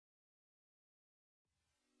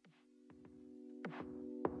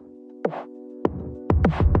Back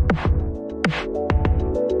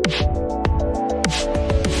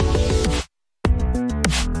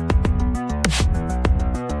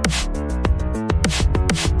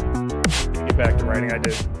to writing.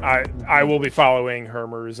 I will be following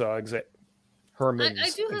Herman's example.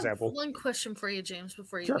 Have one question for you, James,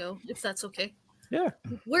 before you go, if that's okay. Yeah.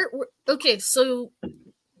 Okay, so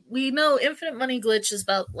we know Infinite Money Glitch is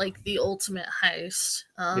about like the ultimate heist.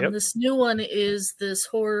 This new one is this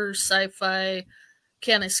horror sci-fi,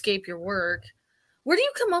 can't escape your work. Where do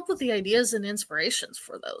you come up with the ideas and inspirations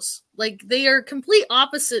for those? Like, they are complete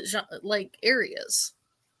opposite like areas.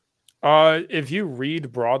 If you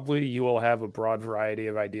read broadly, you will have a broad variety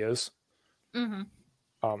of ideas.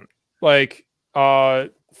 Mm-hmm. Like 5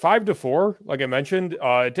 to 4, like I mentioned,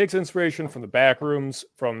 it takes inspiration from the Backrooms,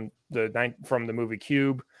 from the movie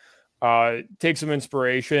Cube. Takes some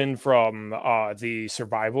inspiration from the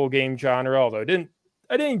survival game genre, although I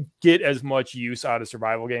didn't get as much use out of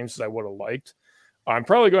survival games as I would have liked. I'm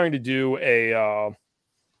probably going to do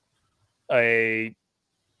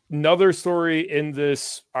another story in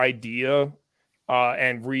this idea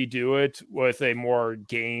and redo it with a more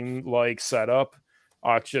game-like setup,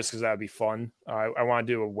 just because that'd be fun. I want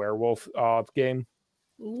to do a werewolf game.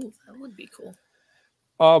 Ooh, that would be cool.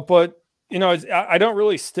 But you know, I don't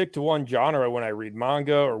really stick to one genre when I read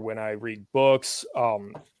manga or when I read books.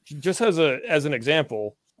 Just as an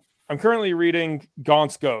example, I'm currently reading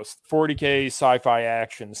Gaunt's Ghost, 40K sci-fi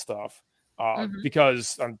action stuff,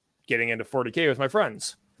 because I'm getting into 40K with my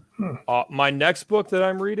friends. My next book that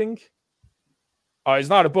I'm reading is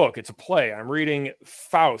not a book, it's a play. I'm reading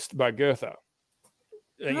Faust by Goethe, a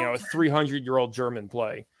 300-year-old German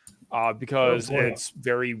play, because it's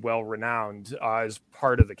very well renowned as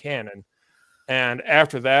part of the canon. And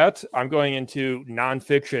after that, I'm going into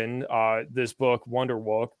nonfiction, this book,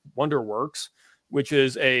 Wonderworks, which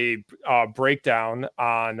is a breakdown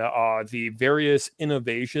on the various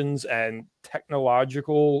innovations and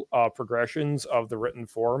technological progressions of the written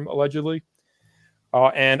form, allegedly.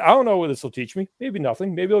 And I don't know what this will teach me. Maybe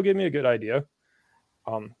nothing. Maybe it'll give me a good idea.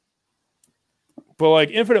 But like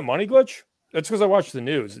Infinite Money Glitch, that's because I watched the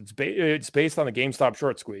news. It's based on the GameStop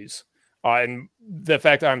short squeeze. And the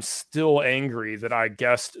fact that I'm still angry that I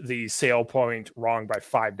guessed the sale point wrong by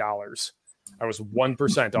 $5. I was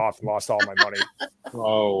 1% off and lost all my money.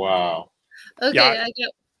 Oh, wow. Okay, yeah. I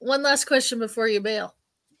got one last question before you bail.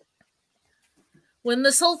 When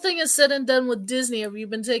this whole thing is said and done with Disney, have you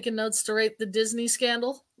been taking notes to write the Disney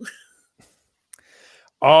scandal?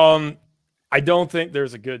 I don't think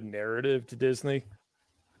there's a good narrative to Disney.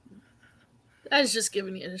 I was just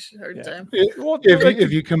giving you a hard time.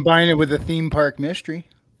 If you combine it with a theme park mystery.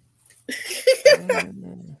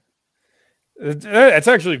 It's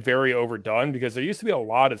actually very overdone, because there used to be a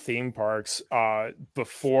lot of theme parks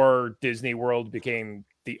before Disney World became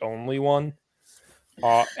the only one.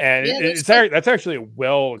 And that's actually a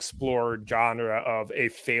well-explored genre of a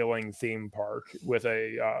failing theme park with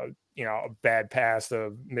a bad past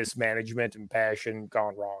of mismanagement and passion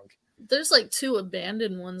gone wrong. There's like 2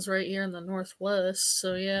 abandoned ones right here in the Northwest,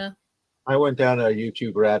 so yeah. I went down a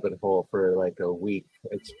YouTube rabbit hole for like a week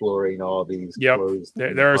exploring all these closed.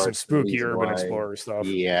 There are some spooky urban explorer stuff.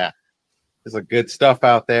 Yeah. There's some good stuff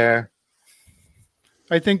out there.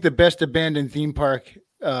 I think the best abandoned theme park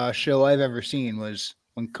show I've ever seen was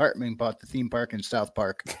when Cartman bought the theme park in South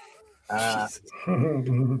Park. But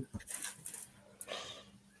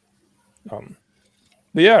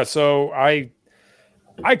yeah, so I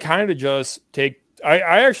kind of just I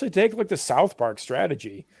actually take like the South Park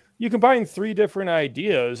strategy. You combine 3 different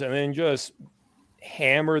ideas and then just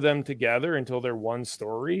hammer them together until they're one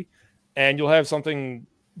story, and you'll have something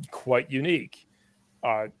quite unique.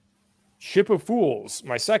 Ship of Fools,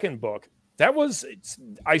 my second book,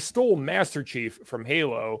 I stole Master Chief from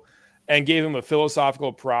Halo and gave him a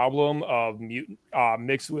philosophical problem of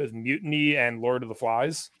mixed with Mutiny and Lord of the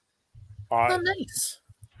Flies. Oh, nice.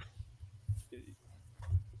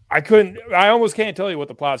 I almost can't tell you what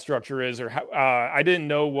the plot structure is, or how, I didn't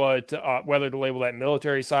know whether to label that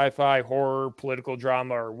military, sci-fi, horror, political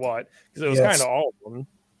drama, or what, because it was kind of all of them.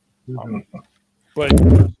 But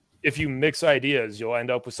if you mix ideas, you'll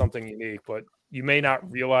end up with something unique, but you may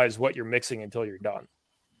not realize what you're mixing until you're done.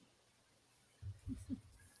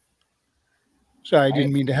 Sorry, I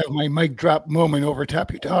didn't mean to have my mic drop moment over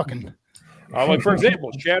top you talking. Like, for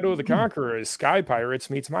example, Shadow of the Conqueror is Sky Pirates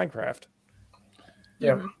meets Minecraft.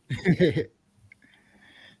 Yeah. It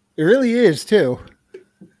really is, too.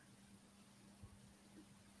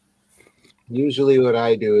 Usually what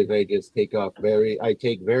I do is I just take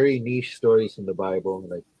very niche stories from the Bible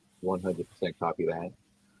and 100% copy that.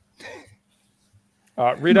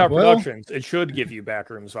 Readout Productions. It should give you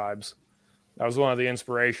Backrooms vibes. That was one of the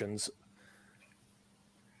inspirations.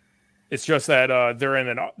 It's just that they're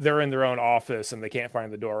in their own office and they can't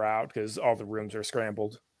find the door out because all the rooms are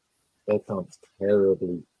scrambled. That sounds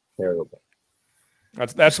terribly terrible.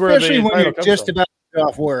 That's where especially when you're just about to get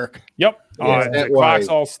off work. Yep. Yeah, the clocks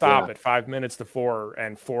all stop at 5 minutes to 4,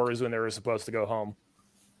 and 4 is when they were supposed to go home.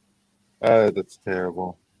 That's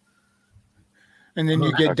terrible. And then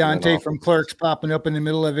you get Dante from Clerks popping up in the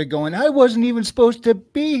middle of it going, I wasn't even supposed to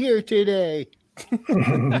be here today.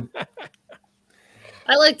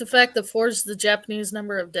 I like the fact that 4 is the Japanese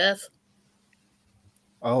number of death.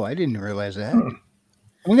 Oh, I didn't realize that.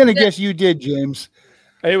 I'm going to guess you did, James.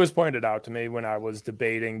 It was pointed out to me when I was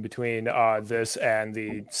debating between this and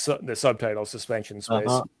the subtitle suspension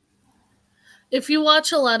space. If you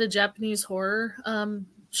watch a lot of Japanese horror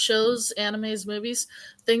shows, animes, movies,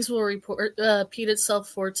 things will repeat itself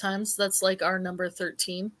 4 times. That's like our number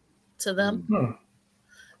 13 to them. Mm-hmm.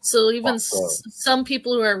 So even some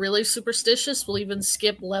people who are really superstitious will even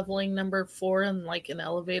skip leveling number 4 in like an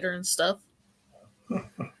elevator and stuff.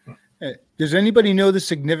 Does anybody know the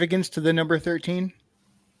significance to the number 13?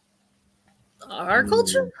 Our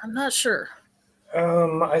culture? I'm not sure.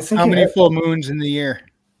 I think how many full moons in the year?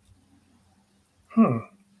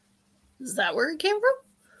 Is that where it came from?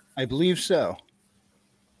 I believe so.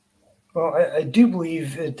 Well, I do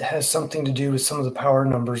believe it has something to do with some of the power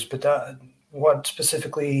numbers, but what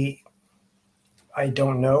specifically, I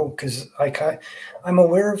don't know, because I'm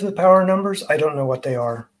aware of the power numbers. I don't know what they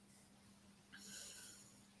are.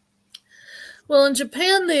 Well, in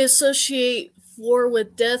Japan, they associate 4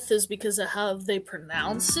 with death is because of how they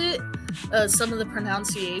pronounce it. Some of the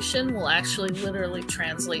pronunciation will actually literally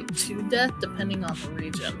translate to death depending on the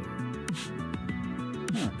region.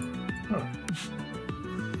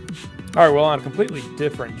 All right, well, on a completely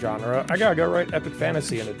different genre, I gotta go write epic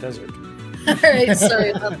fantasy in a desert. All right,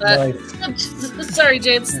 sorry about that. Sorry,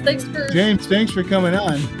 James. Thanks for coming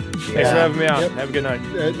on. Thanks for having me on. Yep. Have a good night.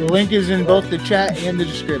 The link is in both the chat and the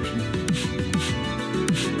description.